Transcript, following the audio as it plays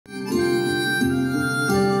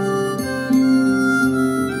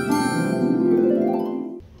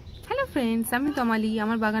Friends, আমি তমালি।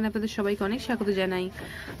 আমার বাগানে আপনাদের সবাইকে অনেক স্বাগত জানাই।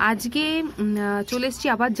 আজকে চলে এসেছি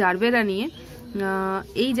আবার জারবেরা নিয়ে।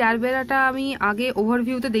 এই জারবেরাটা আমি আগে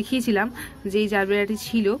ওভারভিউতে দেখিয়েছিলাম যে এই জারবেরাটি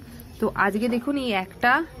ছিল। তো আজকে দেখুন এই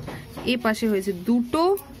একটা, এই পাশে হয়েছে দুটো,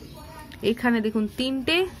 এখানে দেখুন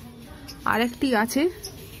তিনটে, আরেকটি আছে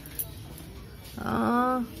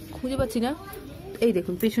খুঁজে পাচ্ছি না, এই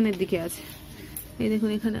দেখুন পেছনের দিকে আছে, এই দেখুন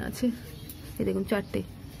এখানে আছে, এই দেখুন চারটে,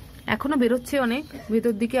 এখনো বেরোচ্ছে, অনেক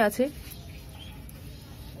ভেতর দিকে আছে।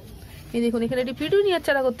 এই দেখুন এখানে একটি পিটুনিয়ার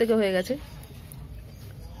চারা থেকে হয়ে গেছে।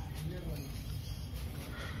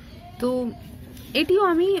 তো এটিও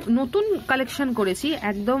আমি নতুন কালেকশন করেছি,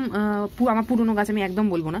 একদম আমার পুরনো গাছ আমি একদম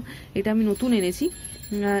বলবো না, এটা আমি নতুন এনেছি।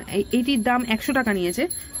 এটির দাম 100 টাকা নিয়েছে,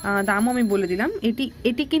 দামও আমি বলে দিলাম।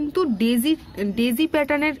 এটি কিন্তু ডেজি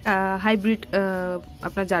প্যাটার্নের হাইব্রিড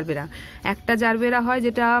আপনার জারবেরা। একটা জারবেরা হয়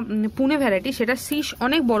যেটা পুনে ভ্যারাইটি, সেটা শীষ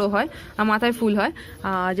অনেক বড় হয়, মাথায় ফুল হয়,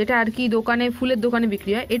 যেটা আর কি দোকানে, ফুলের দোকানে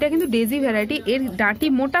বিক্রি হয়। এটা কিন্তু ডেজি ভ্যারাইটি, এর ডাঁটি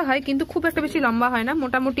মোটা হয় কিন্তু খুব একটা বেশি লম্বা হয় না,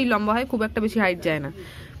 মোটামুটি লম্বা হয়, খুব একটা বেশি হাইট যায় না।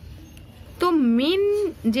 তো মেন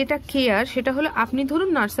যেটা কেয়ার সেটা হলো, আপনি ধরুন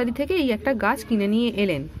নার্সারি থেকে এই একটা গাছ কিনে নিয়ে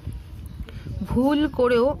এলেন, ভুল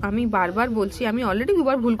করেও, আমি বারবার বলছি, আমি অলরেডি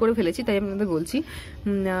দুবার ভুল করে ফেলেছি তাই আপনাদের বলছি,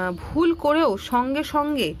 ভুল করেও সঙ্গে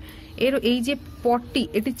সঙ্গে এর এই যে পটটি,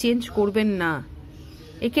 এটি চেঞ্জ করবেন না,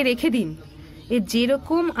 একে রেখে দিন, এ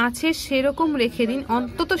যেরকম আছে সেরকম রেখে দিন,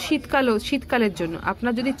 অন্তত শীতকালের জন্য।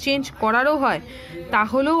 আপনার যদি চেঞ্জ করারও হয়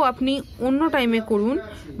তাহলেও আপনি অন্য টাইমে করুন,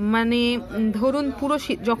 মানে ধরুন পুরো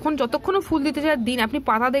যতক্ষণ ফুল দিতে যায় দিন, আপনি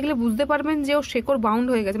পাতা দেখলে বুঝতে পারবেন যে ও শেকড় বাউন্ড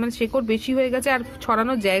হয়ে গেছে, মানে শেকড় বেশি হয়ে গেছে আর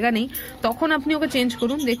ছড়ানোর জায়গা নেই, তখন আপনি ওকে চেঞ্জ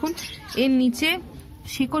করুন। দেখুন এর নিচে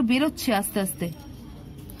শেকড় বেরোচ্ছে আস্তে আস্তে,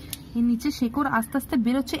 এর নিচে শেকড় আস্তে আস্তে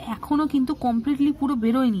বেরোচ্ছে, এখনো কিন্তু কমপ্লিটলি পুরো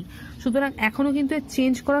বেরোয়নি, সুতরাং এখনো কিন্তু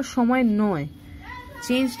চেঞ্জ করার সময় নয়,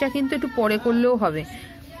 চেঞ্জটা কিন্তু একটু পরে করলেও হবে।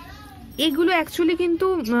 এগুলো অ্যাকচুয়ালি কিন্তু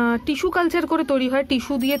টিস্যু কালচার করে তৈরি হয়,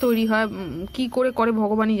 টিস্যু দিয়ে তৈরি হয়, কি করে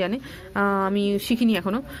ভগবানই জানে, আমি শিখিনি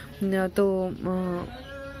এখনো। তো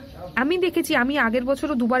আমি দেখেছি, আমি আগের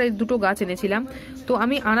বছরও দুবার দুটো গাছ এনেছিলাম, তো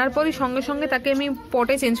আমি আনার পরই সঙ্গে সঙ্গে তাকে আমি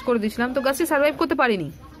পটে চেঞ্জ করে দিয়েছিলাম, তো গাছটি সার্ভাইভ করতে পারিনি,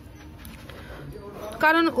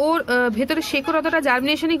 কারণ ওর ভেতরে শেকড় অতটা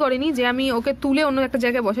জার্মিনেশনই করেনি যে আমি ওকে তুলে অন্য একটা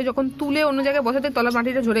জায়গায় বসে, যখন তুলে অন্য জায়গায় বসাতে তলার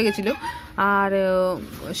মাটিটা ঝরে গেছিল আর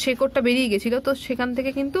শেকড়টা বেরিয়ে গেছিল, তো সেখান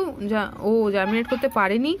থেকে কিন্তু ও জার্মিনেট করতে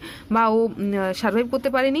পারেনি বা ও সার্ভাইভ করতে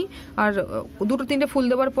পারেনি, আর দুটো তিনটে ফুল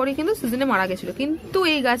দেওয়ার পরেই কিন্তু সিজনে মারা গেছিল। কিন্তু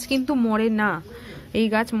এই গাছ কিন্তু মরে না, এই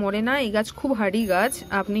গাছ মরে না, এই গাছ খুব হার্ডি গাছ।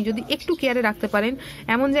 আপনি যদি একটু কেয়ারে রাখতে পারেন,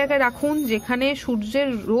 এমন জায়গায় রাখুন যেখানে সূর্যের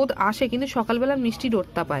রোদ আসে কিন্তু সকালবেলা মিষ্টি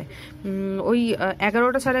রোদটা পায়, ওই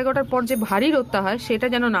 11টা সাড়ে 11টার পর যে ভারী রোদটা হয় সেটা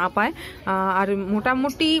যেন না পায়। আর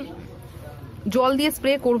মোটামুটি জল দিয়ে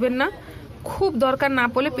স্প্রে করবেন না, খুব দরকার না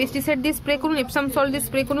পড়লে পেস্টিসাইড দিয়ে স্প্রে করুন, এপসাম সল্ট দিয়ে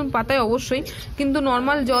স্প্রে করুন পাতায় অবশ্যই, কিন্তু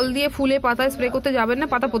নর্মাল জল দিয়ে ফুলে পাতায় স্প্রে করতে যাবেন না,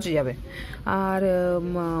 পাতা পচে যাবে। আর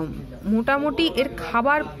মোটামুটি এর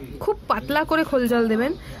খাবার খুব পাতলা করে খোল জল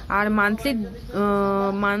দেবেন, আর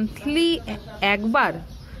মান্থলি একবার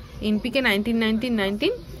এনপিকে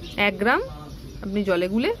 19-19-19 1 গ্রাম আপনি জলে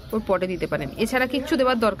গুলে ওর পটে দিতে পারেন, এছাড়া কিচ্ছু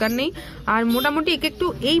দেওয়ার দরকার নেই। আর মোটামুটি একে একটু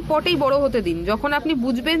এই পটেই বড় হতে দিন, যখন আপনি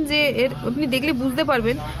বুঝবেন যে এর, আপনি দেখলে বুঝতে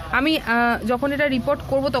পারবেন, আমি যখন এটা রিপোর্ট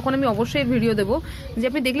করব তখন আমি অবশ্যই ভিডিও দেবো, যে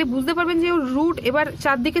আপনি দেখলে বুঝতে পারবেন যে ওর রুট এবার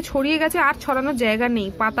চারদিকে ছড়িয়ে গেছে, আর ছড়ানোর জায়গা নেই,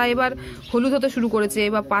 পাতা এবার হলুদ হতে শুরু করেছে,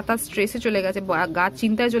 বা পাতা স্ট্রেসে চলে গেছে, গাছ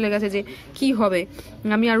চিন্তায় চলে গেছে যে কি হবে,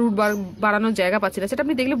 আমি আর রুট বাড়ানোর জায়গা পাচ্ছি না, সেটা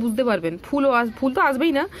আপনি দেখলে বুঝতে পারবেন। ফুল তো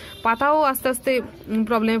আসবেই না, পাতাও আস্তে আস্তে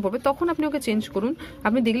প্রবলেমে পড়বে, তখন আপনি ওকে চেঞ্জ করুন,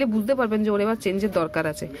 আপনি দেখলে বুঝতে পারবেন যে ওর এবার চেঞ্জের দরকার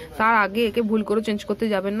আছে। তার আগে একে ভুল করে চেঞ্জ করতে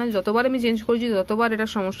যাবেন না, যতবার আমি চেঞ্জ করেছি ততবার এটা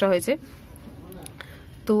সমস্যা হয়েছে।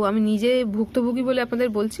 তো আমি নিজে ভুক্তভোগী বলে আপনাদের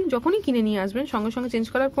বলছি, যখনই কিনে নিয়ে আসবেন সঙ্গে সঙ্গে চেঞ্জ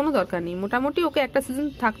করার কোনো দরকার নেই, মোটামুটি ওকে একটা সিজন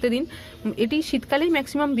থাকতে দিন। এটি শীতকালেই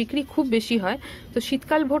ম্যাক্সিমাম বিক্রি খুব বেশি হয়, তো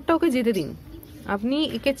শীতকাল ভোরটা ওকে যেতে দিন। আপনি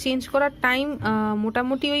একে চেঞ্জ করার টাইম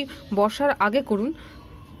মোটামুটি ওই বর্ষার আগে করুন,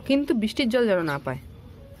 কিন্তু বৃষ্টির জল যেন না পায়,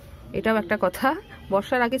 এটাও একটা কথা।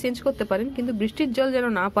 বর্ষার আগে চেঞ্জ করতে পারেন, কিন্তু বৃষ্টির জল যেন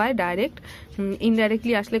না পায় ডাইরেক্ট,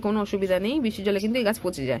 ইনডাইরেক্টলি আসলে কোনো অসুবিধা নেই, বৃষ্টির জলে কিন্তু এই গাছ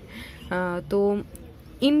পচে যায়। তো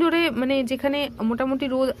ইনডোরে, মানে যেখানে মোটামুটি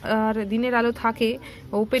রোদ আর দিনের আলো থাকে,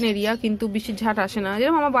 ওপেন এরিয়া, কিন্তু বৃষ্টির ঝাঁট আসে না,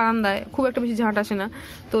 যেরকম আমার বারান্দায় খুব একটা বেশি ঝাঁট আসে না,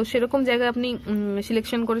 তো সেরকম জায়গায় আপনি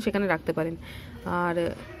সিলেকশন করে সেখানে রাখতে পারেন। আর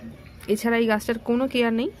এছাড়া এই গাছটার কোনো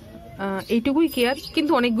কেয়ার নেই, এইটুকুই কেয়ার,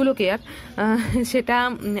 কিন্তু অনেকগুলো কেয়ার, সেটা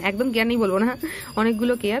একদম কেয়ার নেই বলবো না,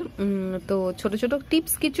 অনেকগুলো কেয়ার। তো ছোট ছোট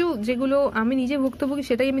টিপস কিছু যেগুলো আমি নিজে ভুক্তভোগী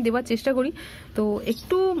সেটাই আমি দেওয়ার চেষ্টা করি। তো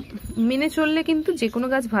একটু মেনে চললে কিন্তু যে কোনো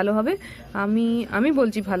গাছ ভালো হবে, আমি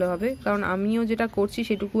বলছি ভালো হবে, কারণ আমিও যেটা করছি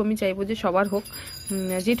সেটুকু আমি চাইবো যে সবার হোক।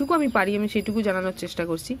 যেটুকু আমি পারি আমি সেটুকু জানানোর চেষ্টা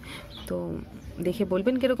করছি। তো দেখে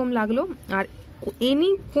বলবেন কিরকম লাগলো। আর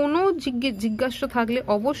কোনো জিজ্ঞাসা থাকলে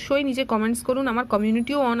অবশ্যই নিজে কমেন্টস করুন। আমার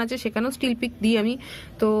কমিউনিটিও অন আছে, সেখানেও স্টিল পিক দিই আমি,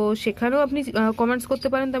 তো সেখানেও আপনি কমেন্টস করতে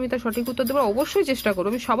পারেন, তো আমি তার সঠিক উত্তর দেওয়ার অবশ্যই চেষ্টা করবো।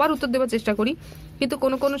 আমি সবার উত্তর দেওয়ার চেষ্টা করি, কিন্তু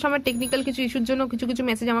কোনো সময় টেকনিক্যাল কিছু ইস্যুর জন্য কিছু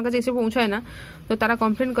মেসেজ আমার কাছে এসে পৌঁছায় না, তো তারা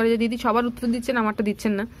কমপ্লেন করে যে দিদি সবার উত্তর দিচ্ছেন, আমারটা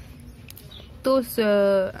দিচ্ছেন না। তো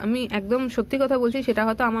আমি একদম সত্যি কথা বলছি, সেটা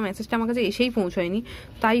হয়তো আমার মেসেজটা আমার কাছে এসেই পৌঁছায়নি,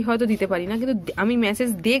 তাই হয়তো দিতে পারি না। কিন্তু আমি মেসেজ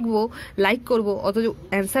দেখবো, লাইক করব, অথচ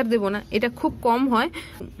অ্যান্সার দেবো না, এটা খুব কম হয়।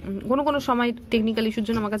 কোনো সময় টেকনিক্যাল ইস্যুর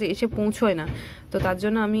জন্য আমার কাছে এসে পৌঁছয় না, তো তার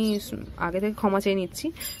জন্য আমি আগে থেকে ক্ষমা চেয়ে নিচ্ছি।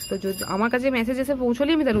 তো যদি আমার কাছে মেসেজ এসে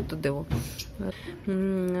পৌঁছলেই আমি তার উত্তর দেবো।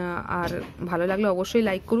 আর ভালো লাগলে অবশ্যই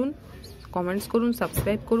লাইক করুন, কমেন্টস করুন,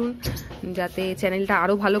 সাবস্ক্রাইব করুন, যাতে চ্যানেলটা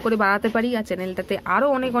আরও ভালো করে বাড়াতে পারি, আর চ্যানেলটাতে আরও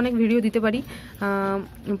অনেক ভিডিও দিতে পারি,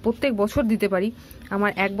 প্রত্যেক বছর দিতে পারি।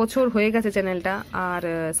 আমার 1 বছর হয়ে গেছে চ্যানেলটা, আর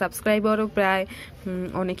সাবস্ক্রাইবারও প্রায়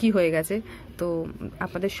অনেকই হয়ে গেছে। তো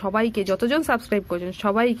আপনাদের সবাইকে, যতজন সাবস্ক্রাইব করেছেন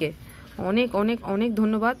সবাইকে অনেক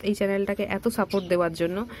ধন্যবাদ এই চ্যানেলটাকে এত সাপোর্ট দেওয়ার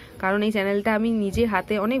জন্য। কারণ এই চ্যানেলটা আমি নিজে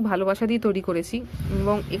হাতে অনেক ভালোবাসা দিয়ে তৈরি করেছি,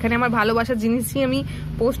 এবং এখানে আমার ভালোবাসার জিনিসই আমি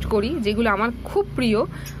পোস্ট করি, যেগুলো আমার খুব প্রিয়।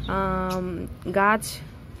 গাছ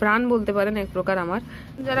প্রাণ বলতে পারেন এক প্রকার আমার।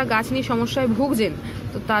 যারা গাছ নিয়ে সমস্যায় ভুগছেন,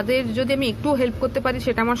 তো তাদের যদি আমি একটু হেল্প করতে পারি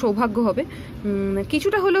সেটা আমার সৌভাগ্য হবে।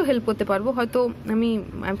 কিছুটা হলেও হেল্প করতে পারবো। হয়তো আমি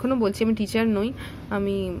এখনও বলছি আমি টিচার নই,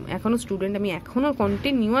 আমি এখনও স্টুডেন্ট, আমি এখনও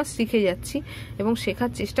কন্টিনিউয়াস শিখে যাচ্ছি এবং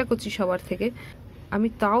শেখার চেষ্টা করছি সবার থেকে। আমি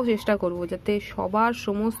তাও চেষ্টা করব যাতে সবার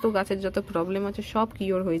সমস্ত গাছের যত প্রবলেম আছে সব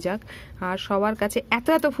কিওর হয়ে যাক, আর সবার কাছে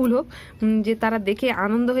এত ফুল হোক যে তারা দেখে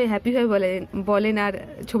আনন্দ হয়ে হ্যাপি হয়ে বলেন আর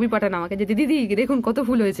ছবি পাঠান আমাকে যে দিদি দেখুন কত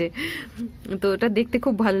ফুল হয়েছে। তো ওটা দেখতে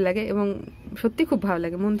খুব ভালো লাগে, এবং সত্যি খুব ভালো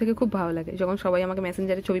লাগে, মন থেকে খুব ভালো লাগে যখন সবাই আমাকে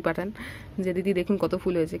মেসেঞ্জারে ছবি পাঠান যে দিদি দেখুন কত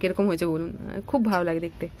ফুল হয়েছে, কিরকম হয়েছে বলুন, খুব ভালো লাগে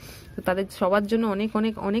দেখতে। তো তাদের সবার জন্য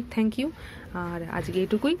অনেক থ্যাংক ইউ। আর আজকে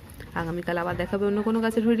এটুকুই, আগামীকাল আবার দেখাবে অন্য কোনো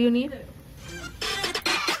গাছের ভিডিও নিয়ে।